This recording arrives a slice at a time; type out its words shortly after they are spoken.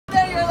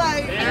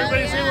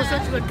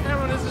such a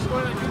camera. This is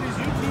going to do this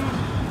YouTube.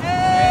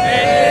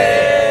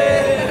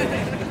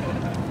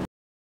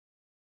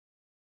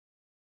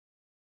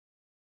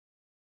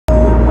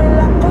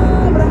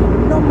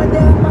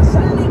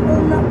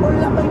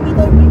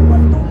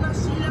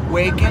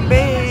 Wake and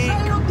bake.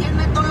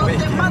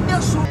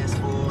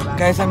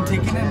 Guys, I'm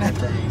taking a nap.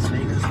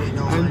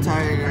 I'm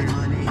tired.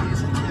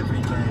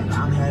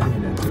 I'm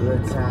having a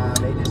good time.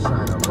 They just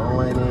trying to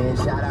ruin it.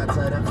 Shout out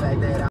to the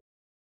fact that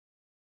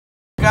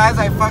guys,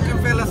 I fucking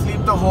fell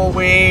asleep the whole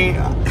way.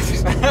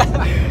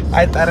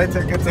 I thought I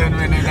took a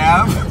 10-minute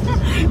nap.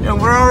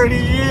 And we're already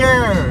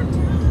here.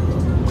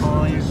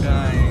 Oh, you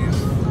guys.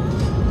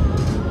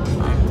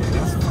 I'm dead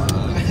as fuck.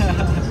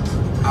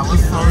 I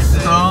was so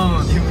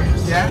stoned.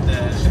 Yeah?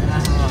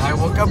 I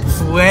woke up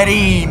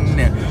sweating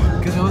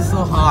because it was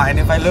so hot. And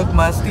if I look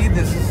musty,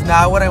 this is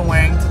not what I'm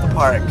wearing to the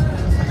park.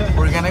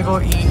 We're gonna go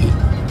eat.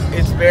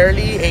 It's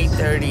barely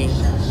 8:30.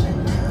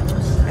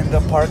 And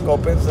the park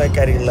opens like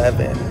at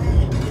 11.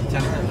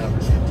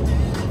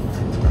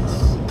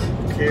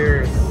 Who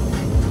cares?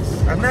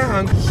 I'm not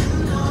hungry.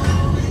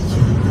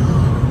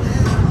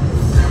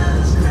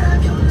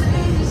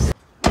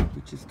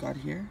 We just got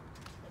here.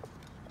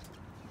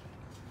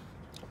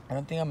 I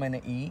don't think I'm gonna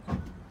eat.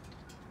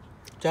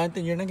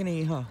 Jonathan, you're not gonna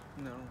eat, huh?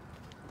 No.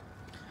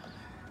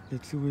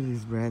 Let's see where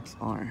these rats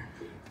are.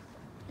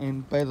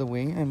 And by the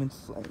way, I'm in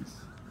slides.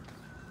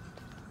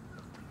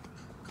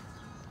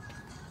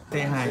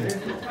 Say hi.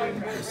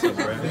 What's up,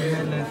 bro? Say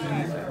hi,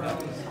 Leslie.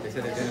 They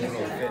said they didn't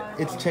want to fit.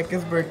 It's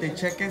Checa's birthday.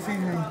 Checa, say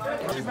hi.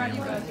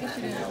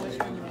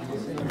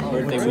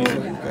 Birthday What's week.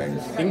 up,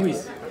 guys?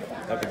 Pinguis.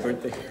 Happy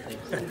birthday.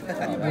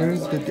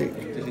 Where's the date?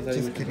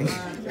 Just kidding.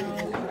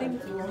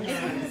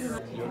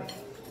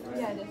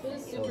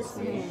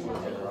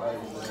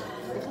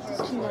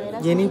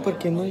 Jenny, ¿por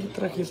qué no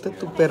trajiste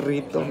tu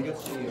perrito?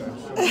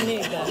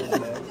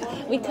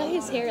 We cut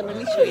his hair. Let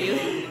me show you.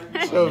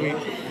 Show me.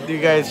 You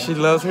guys, she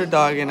loves her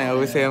dog and I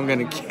always say I'm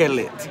gonna kill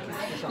it.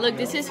 Look,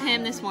 this is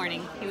him this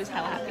morning. He was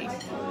hella happy.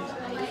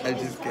 I'm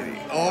just kidding.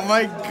 Oh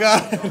my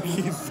god,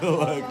 he's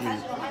so ugly.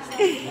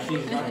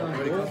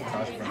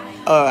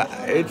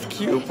 It's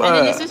cute, And then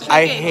but this is Tricky.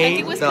 I hate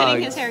Tricky was dogs.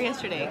 cutting his hair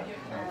yesterday.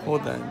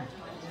 Hold on.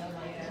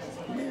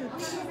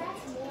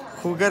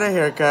 Who got a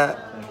haircut?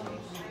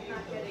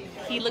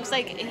 He looks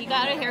like he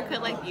got a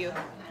haircut like you.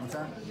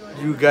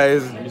 You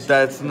guys,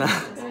 that's not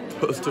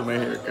close to my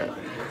haircut.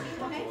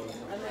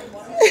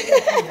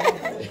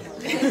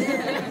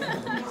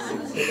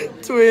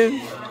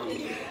 Twin.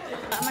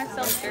 Got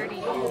myself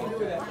dirty.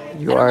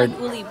 You I are.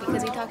 don't like Uli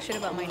because he talks shit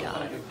about my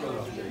dog.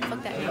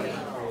 Fuck that guy.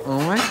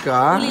 Oh my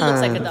god. Uli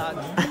looks like a dog.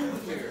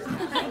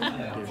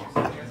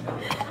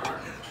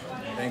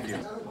 Thank you.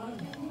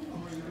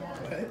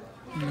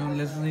 No,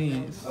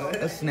 Leslie.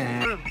 A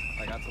snack.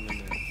 I got something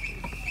there.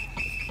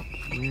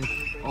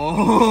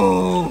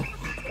 Oh.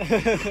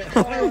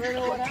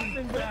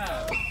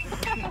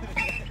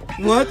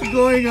 What's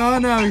going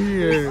on out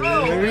here?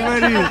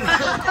 Everybody.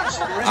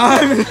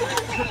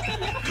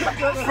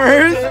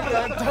 First,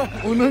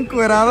 uno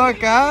encuerado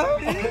acá.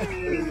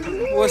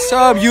 What's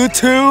up,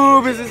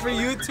 YouTube? Is this for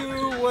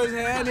YouTube? What's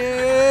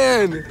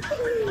happening?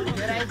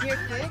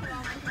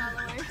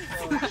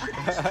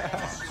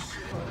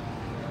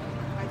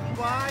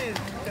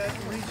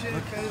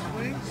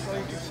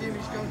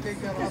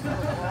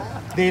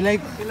 They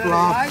like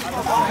flop.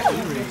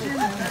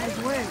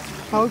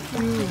 How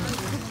cute.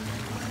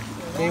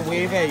 They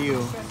wave at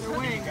you.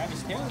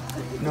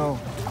 No.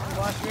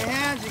 Wash your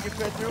hands, you can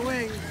pet their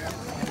wings.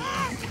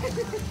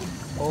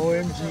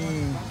 OMG.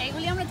 Hey,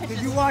 Uli, I'm gonna touch Did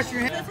this. you wash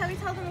your hands? That's how we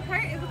tell them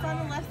apart. If it's on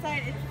the left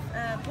side, it's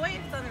a boy.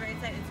 If it's on the right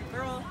side, it's a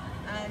girl.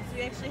 So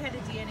we actually had to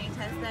DNA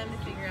test them to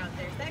figure out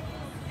their sex.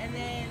 And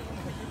then we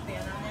put this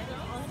band on there.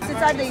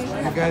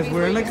 You guys,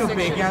 we're like a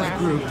big ass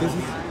group. This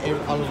is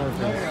all of our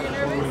friends.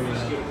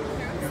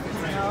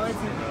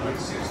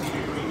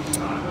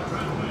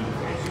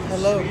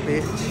 Hello,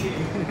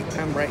 bitch.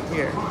 I'm right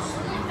here.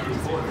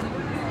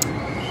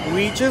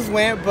 We just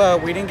went,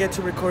 but we didn't get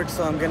to record,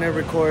 so I'm gonna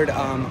record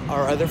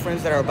our other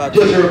friends that are about to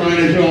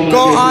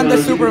go on the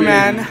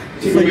Superman.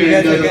 So you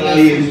guys are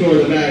gonna store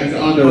the bags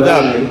on the Hold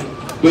up. ride.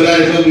 But that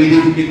is only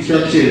due to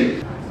construction.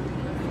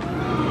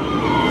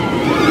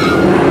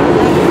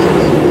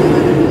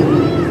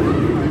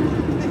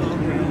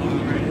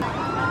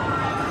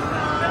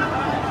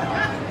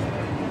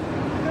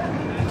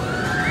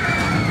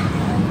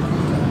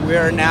 We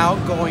are now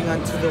going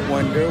onto the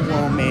Wonder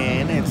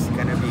Woman. It's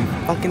gonna be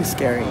fucking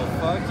scary.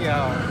 Fuck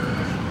yeah.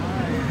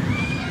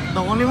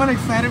 The only one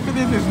excited for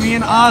this is me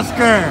and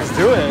Oscar. Let's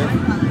do it.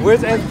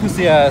 Where's Ed's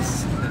pussy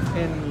ass?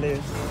 In Liz.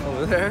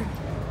 Over there.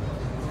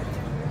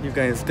 You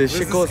guys, this shit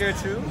Liz is goes scared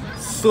too?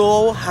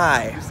 so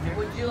high.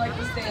 Would you like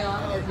to stay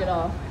on or get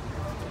off?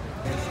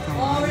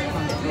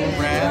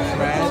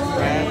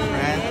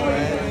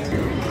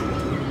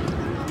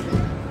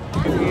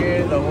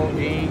 Here, the whole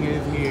gang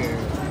is here.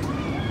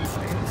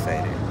 I'm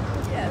excited.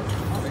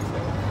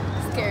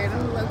 Scared.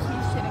 I'm low-key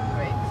shitting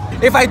right.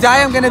 If I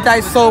die, I'm gonna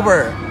die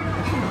sober.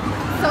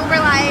 Sober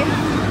life.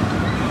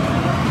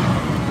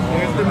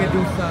 Here's the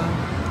Medusa.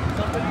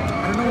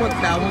 I don't know what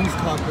that one's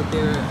called, but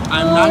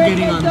I'm not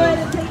getting on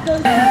those. This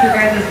is your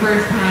guys'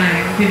 first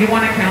time. Did you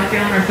want a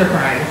countdown or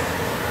surprise?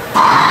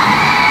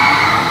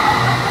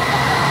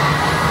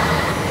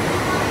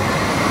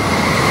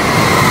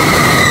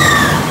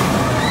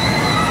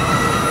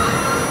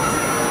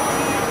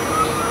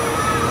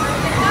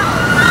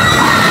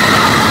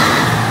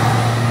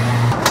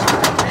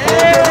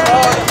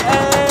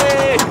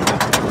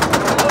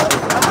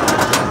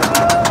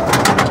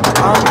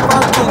 I'm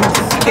fucking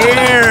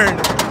scared.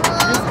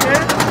 You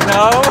scared?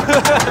 No.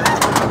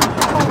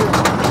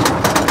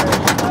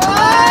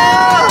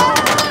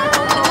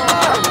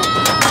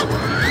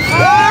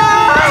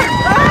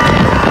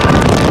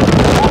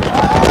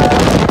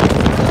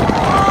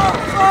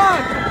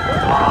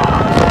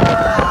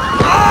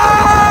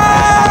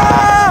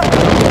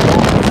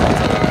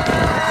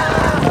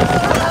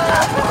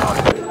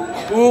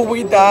 Ooh,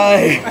 we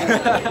die.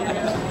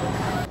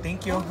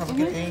 Thank you. Have a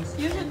good day.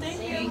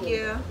 Thank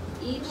you.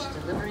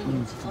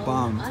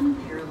 Bomb.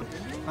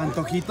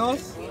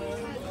 Antojitos?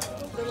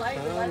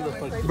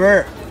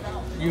 Bert,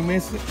 you're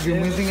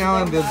missing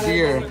out on this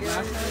beer.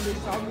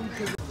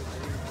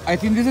 I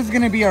think this is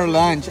gonna be our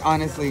lunch,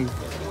 honestly.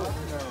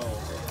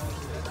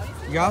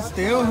 Y'all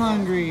still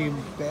hungry?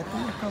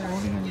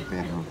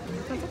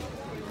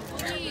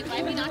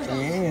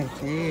 Yeah,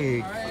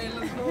 pig.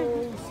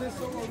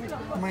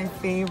 My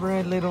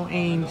favorite little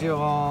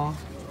angel,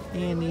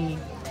 Annie.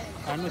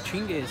 No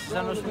chingues,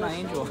 esa no es una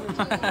angel.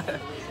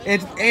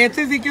 It's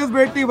Ezekiel's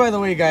birthday, by the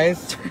way,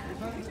 guys.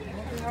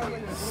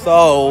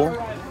 So,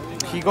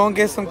 he gonna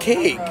get some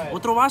cake.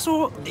 Otro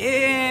vaso?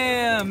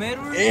 Damn,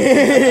 Edward.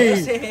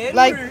 Hey.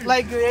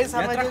 Like this, Ya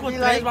I'm trajo gonna be 3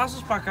 like,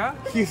 vasos para acá.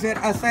 He said,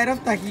 aside of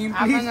tajin,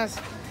 please. vámonos.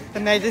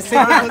 And I just say,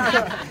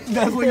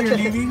 That's what you're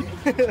leaving?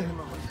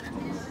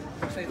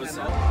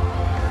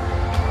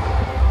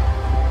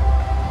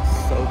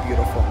 So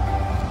beautiful.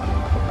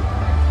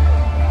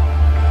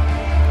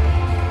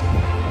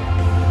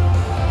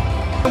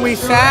 We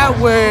sat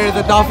where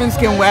the dolphins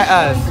can wet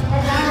us.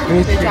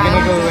 You're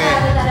gonna go wet.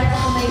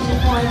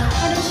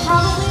 And it's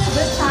probably a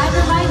good time to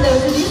remind those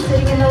of you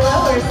sitting in the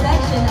lower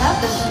section of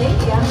the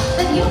stadium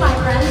that you, my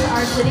friends,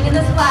 are sitting in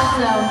the splash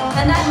zone.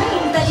 And that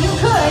means that you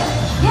could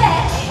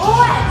get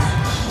wet.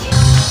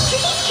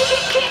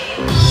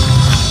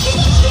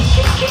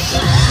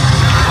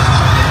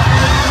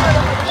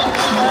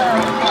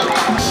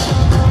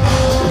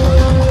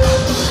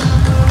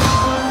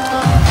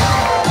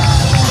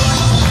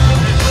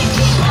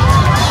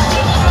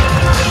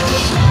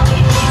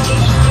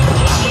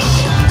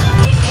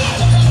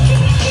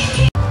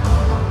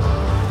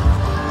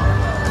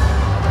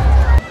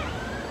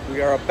 We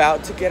are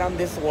about to get on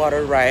this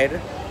water ride.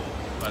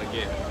 About to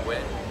get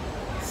wet.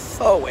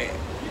 So wet.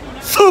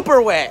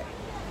 Super wet.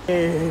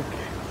 Hi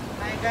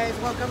guys,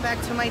 welcome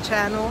back to my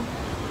channel.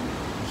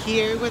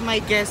 Here with my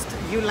guest,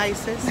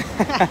 Ulysses.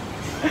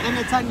 And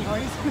it's on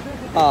yours.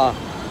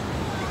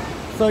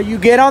 So you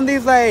get on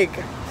these like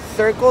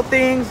circle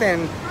things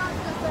and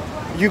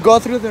you go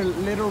through the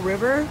little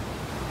river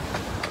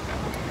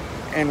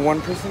and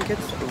one person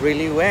gets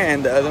really wet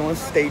and the other ones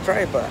stay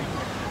dry, but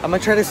I'm gonna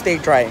try to stay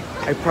dry,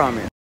 I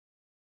promise.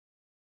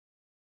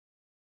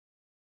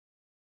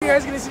 You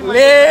guys gonna see my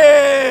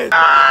Lit!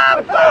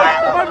 My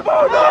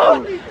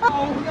phone!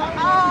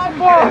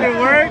 Did it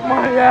work?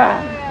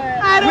 Yeah.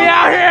 We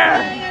out here!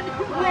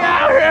 We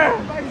out here!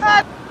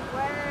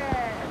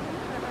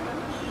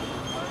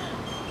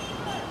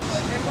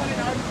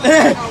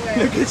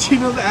 Look at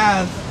Chino's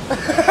ass.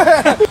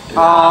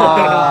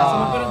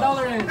 Someone put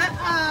 $1 in.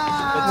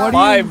 What It's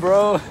 5,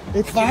 bro.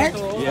 It's 5?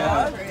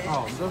 Yeah.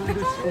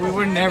 We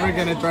were never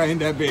gonna try in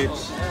that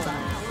bitch.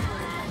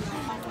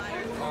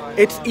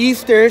 It's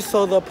Easter,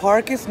 so the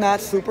park is not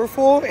super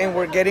full and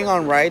we're getting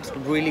on rides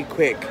really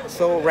quick.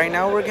 So right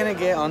now we're gonna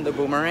get on the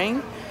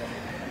boomerang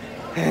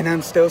and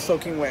I'm still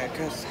soaking wet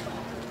because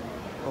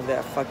of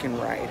that fucking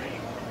ride.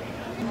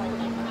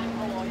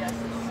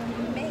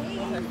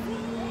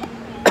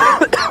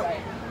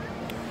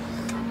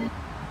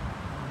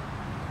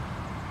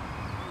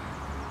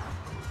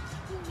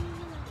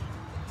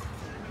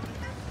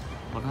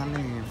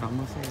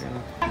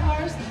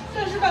 Cars,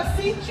 measure about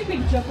seats, you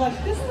can jump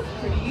like this. Looks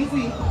pretty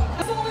easy.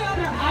 It's only on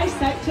her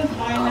eyesight to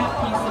find that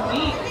piece of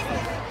meat.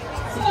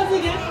 So once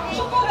again,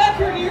 she'll pull back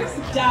her ears,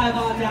 dive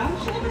on down.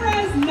 She'll look her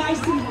eyes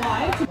nice and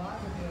wide.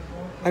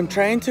 I'm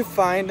trying to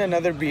find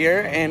another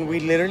beer and we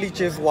literally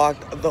just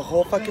walked the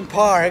whole fucking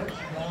park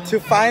to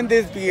find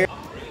this beer.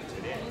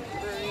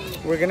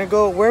 We're gonna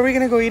go, where are we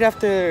gonna go eat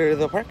after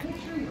the park?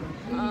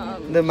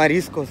 The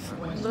mariscos.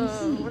 What is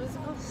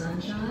it called?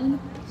 Sunshine.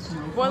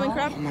 Boiling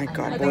crab? Oh my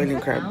god, boiling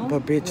crab.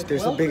 But bitch,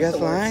 there's a big ass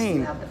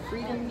line. Have the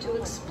freedom to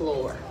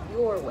explore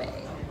your way.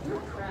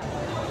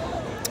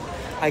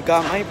 I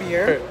got my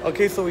beer.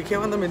 Okay, so we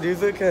came on the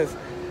Medusa because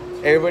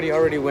everybody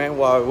already went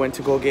while I went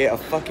to go get a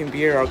fucking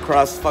beer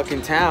across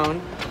fucking town.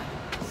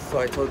 So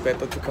I told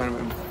Beto to come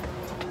and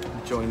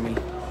join me.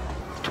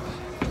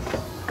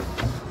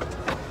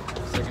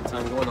 Second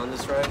time going on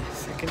this ride.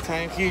 Second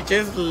time, he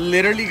just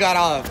literally got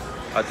off.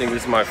 I think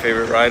this is my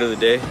favorite ride of the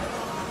day.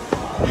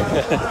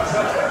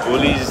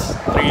 Woolie's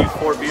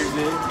 3-4 beers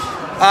in.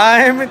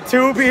 I'm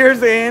 2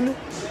 beers in,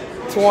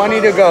 20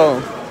 to go.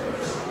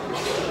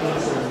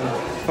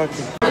 Fuck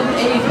you.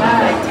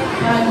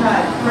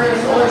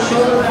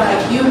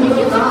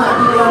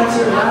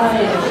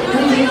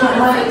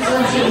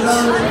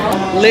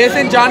 Liz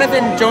and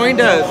Jonathan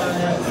joined us.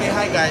 Say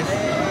hi, guys.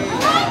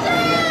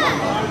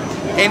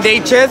 And they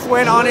just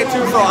went on it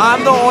too, so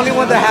I'm the only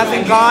one that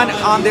hasn't gone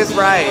on this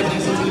ride.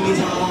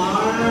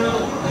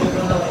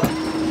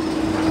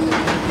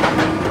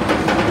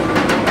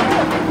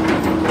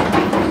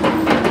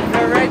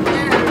 They're right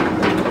there.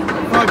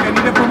 Fuck, I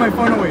need to put my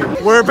phone away.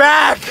 We're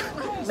back!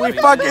 We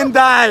fucking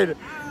died.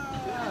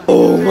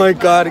 Oh my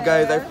god,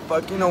 guys, I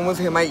fucking almost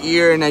hit my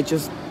ear and I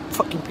just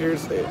fucking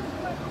pierced it.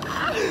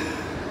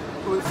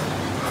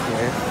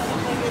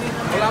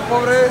 Hola,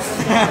 pobres.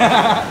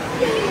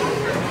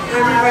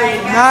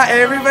 Not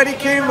everybody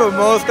came, but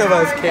most of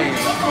us came.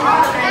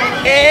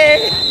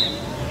 Hey.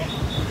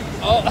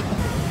 Oh.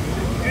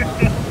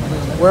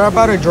 We're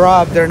about to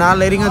drop. They're not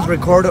letting us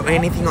record or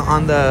anything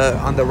on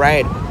the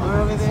ride,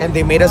 and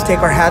they made us take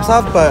our hats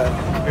off. But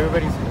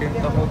everybody's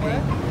the whole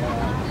gang.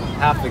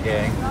 Half the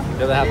gang.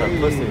 The other half are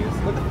pussies.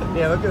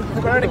 Yeah, look at.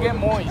 Prepare to get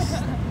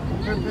moist.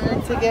 Prepare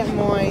to get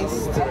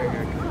moist.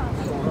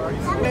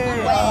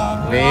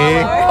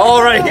 Me?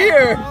 Oh, right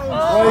here.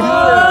 Right here.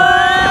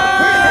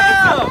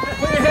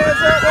 Put your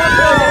hands up. Put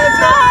your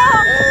hands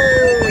up.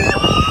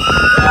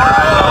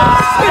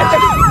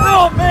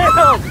 Oh, man.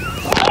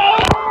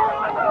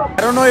 I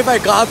don't know if I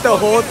got the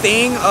whole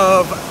thing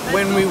of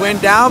when we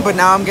went down, but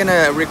now I'm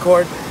gonna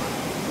record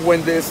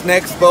when this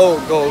next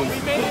boat goes.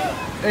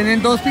 And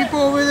then those people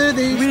over there,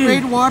 they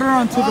sprayed water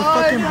onto the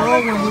fucking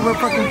boat when we were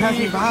fucking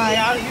passing by.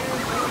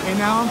 And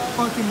now I'm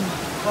fucking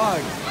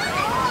fucked.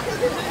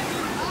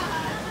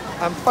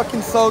 I'm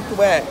fucking soaked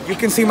wet. You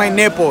can see my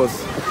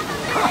nipples.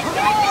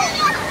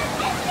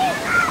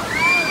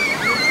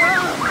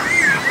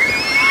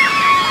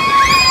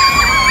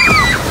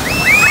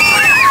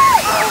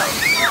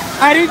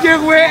 I didn't get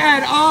wet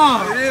at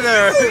all.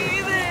 Neither.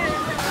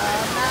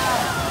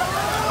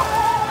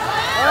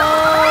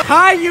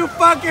 Hi, you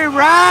fucking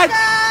rat!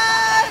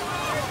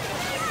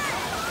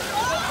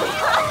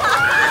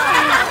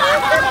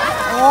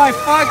 Oh, I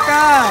fucked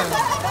up.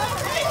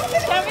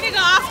 Tell me to go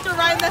off to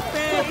ride the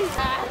thing.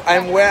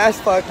 I'm wet as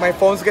fuck. My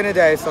phone's gonna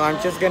die, so I'm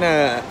just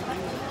gonna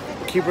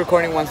keep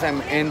recording once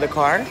I'm in the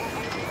car.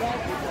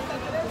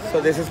 So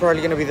this is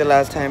probably gonna be the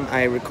last time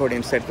I record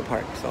inside the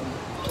park. So.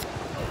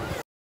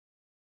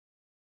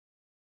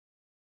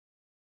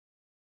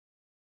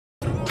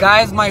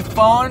 Guys, my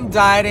phone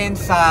died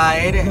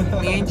inside.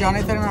 Me and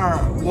Jonathan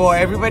well,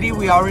 everybody,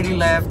 we already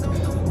left.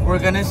 We're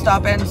gonna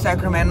stop in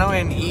Sacramento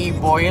and eat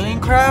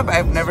boiling crab.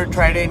 I've never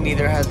tried it,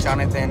 neither has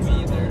Jonathan.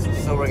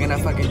 So we're gonna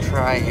fucking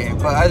try it.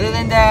 But other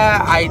than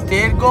that, I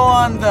did go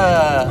on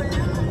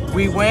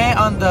we went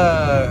on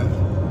the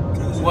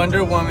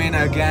Wonder Woman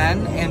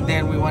again, and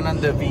then we went on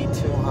the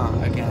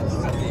V2 again.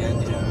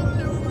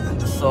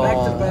 So, back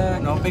to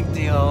back. No big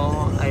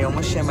deal. I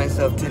almost shit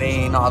myself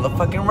today in all the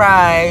fucking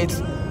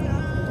rides.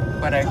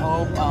 But I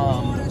hope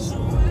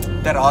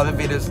that all the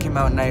videos came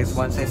out nice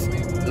once I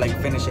like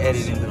finish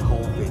editing the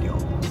whole video.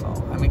 So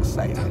I'm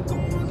excited.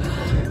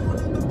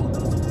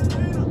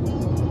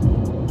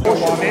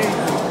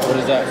 What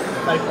is that?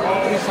 Like 3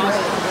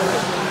 sauces.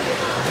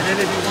 And then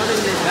if you want it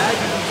in your bag,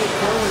 you can put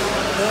corn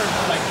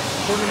like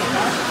corn in the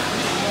pack.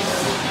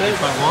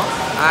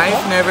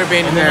 I've never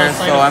been here,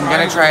 so I'm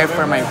gonna try it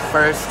for my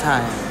first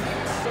time.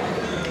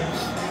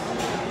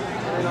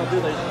 And I'll do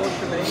like pork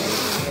shebang.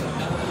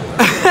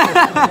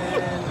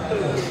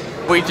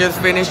 We just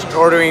finished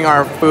ordering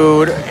our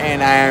food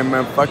and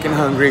I'm fucking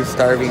hungry,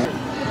 starving.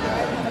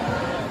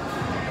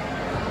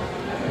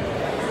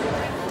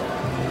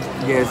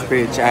 Yes,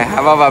 bitch, I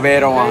have a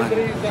Babero on.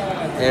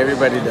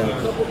 Everybody does.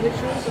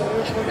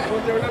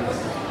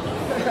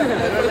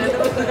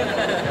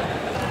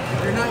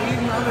 You're not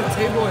eating on the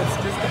table, it's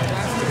just the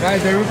plastic.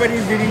 Guys,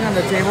 everybody's eating on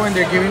the table and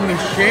they're giving me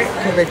shit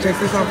because I took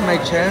this off my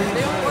chest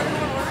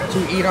to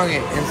eat on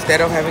it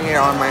instead of having it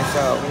on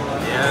myself.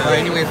 Yeah. So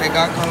anyways, I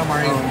got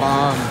calamari.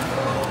 Bomb.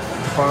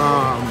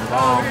 Try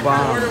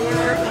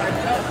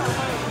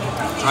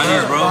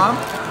these, bro. Bomb?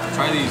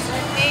 Try these.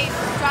 Hey,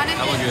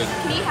 Jonathan, that look good.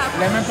 Can you have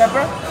Lemon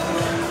pepper?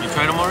 You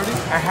tried them already?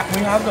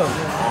 We have those.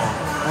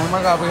 Oh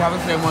my god, we have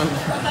the same ones.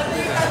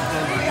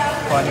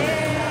 Funny.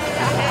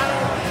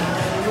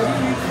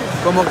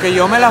 Como que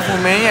yo me la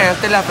fumé y a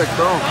este le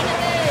afectó.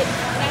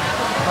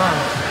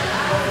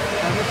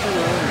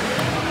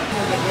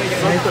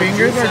 My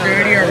fingers are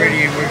dirty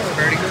already and we're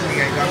starting to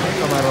see I got my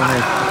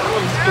camarones.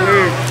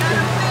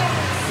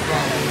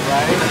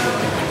 Right?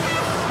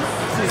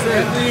 She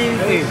said,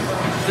 hey,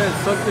 she said,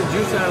 suck the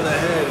juice out of the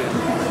head.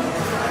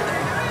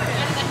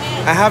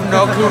 I have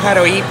no clue how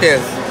to eat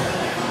this.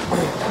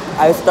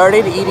 I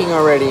started eating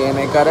already and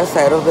I got a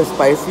side of the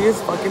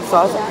spiciest fucking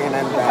sauce and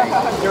I'm dying.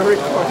 You're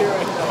recording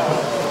right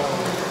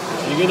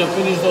now. You gonna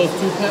finish those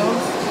 2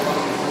 pounds?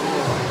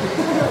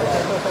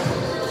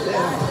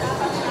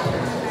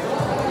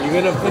 You're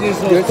gonna finish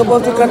those. You're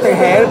supposed to cut the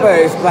hair, but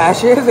it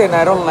splashes, and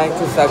I don't like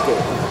to suck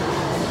it.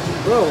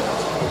 Bro,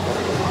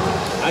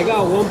 I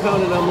got 1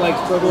 pound and I'm like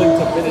struggling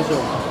to finish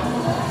them.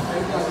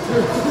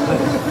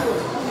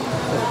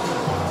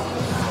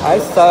 I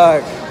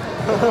suck.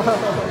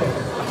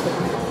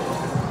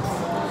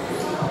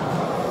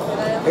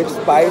 It's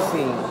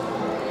spicy.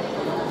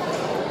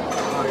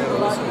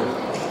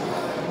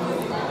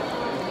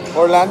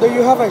 Orlando,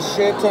 you have a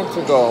shit ton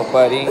to go,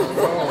 buddy.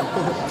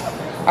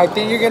 I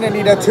think you're gonna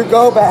need a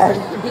to-go bag.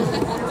 Me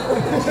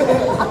too.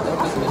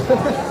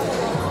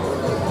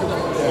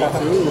 I'm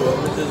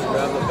gonna just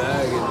grab a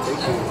bag and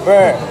take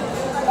it.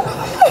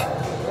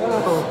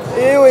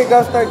 Ew, it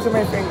got stuck to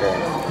my finger.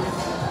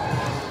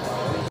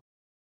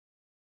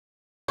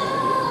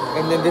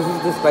 And then this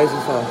is the spicy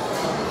sauce.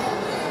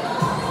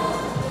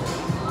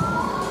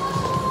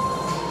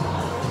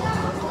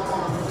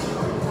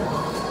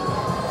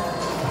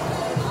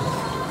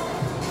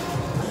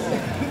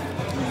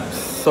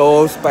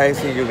 So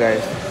spicy, you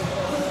guys.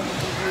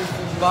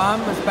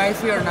 Bomb,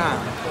 spicy or not?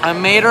 I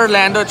made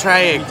Orlando try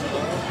it.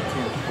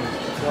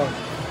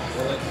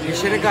 You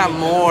should have got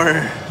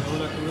more.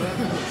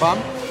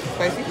 Bomb,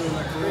 spicy?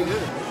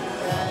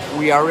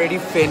 We already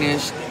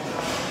finished,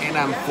 and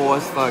I'm full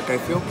as fuck. I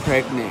feel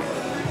pregnant.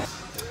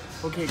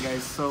 Okay,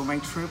 guys. So my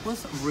trip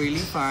was really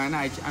fun.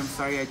 I'm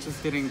sorry, I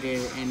just didn't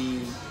get any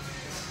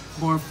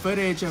more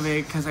footage of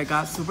it because I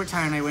got super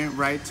tired and I went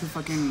right to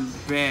fucking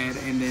bed,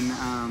 and then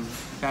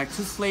back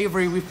to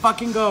slavery we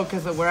fucking go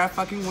because we're at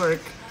fucking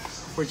work.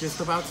 We're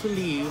just about to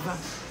leave,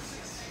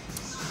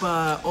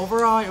 but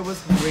overall it was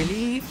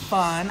really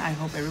fun. I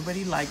hope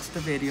everybody likes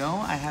the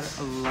video. I had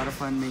a lot of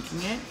fun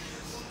making it,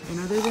 and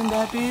other than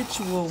that, bitch,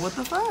 well, what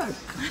the fuck,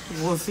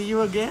 we'll see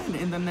you again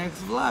in the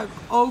next vlog.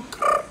 Oh.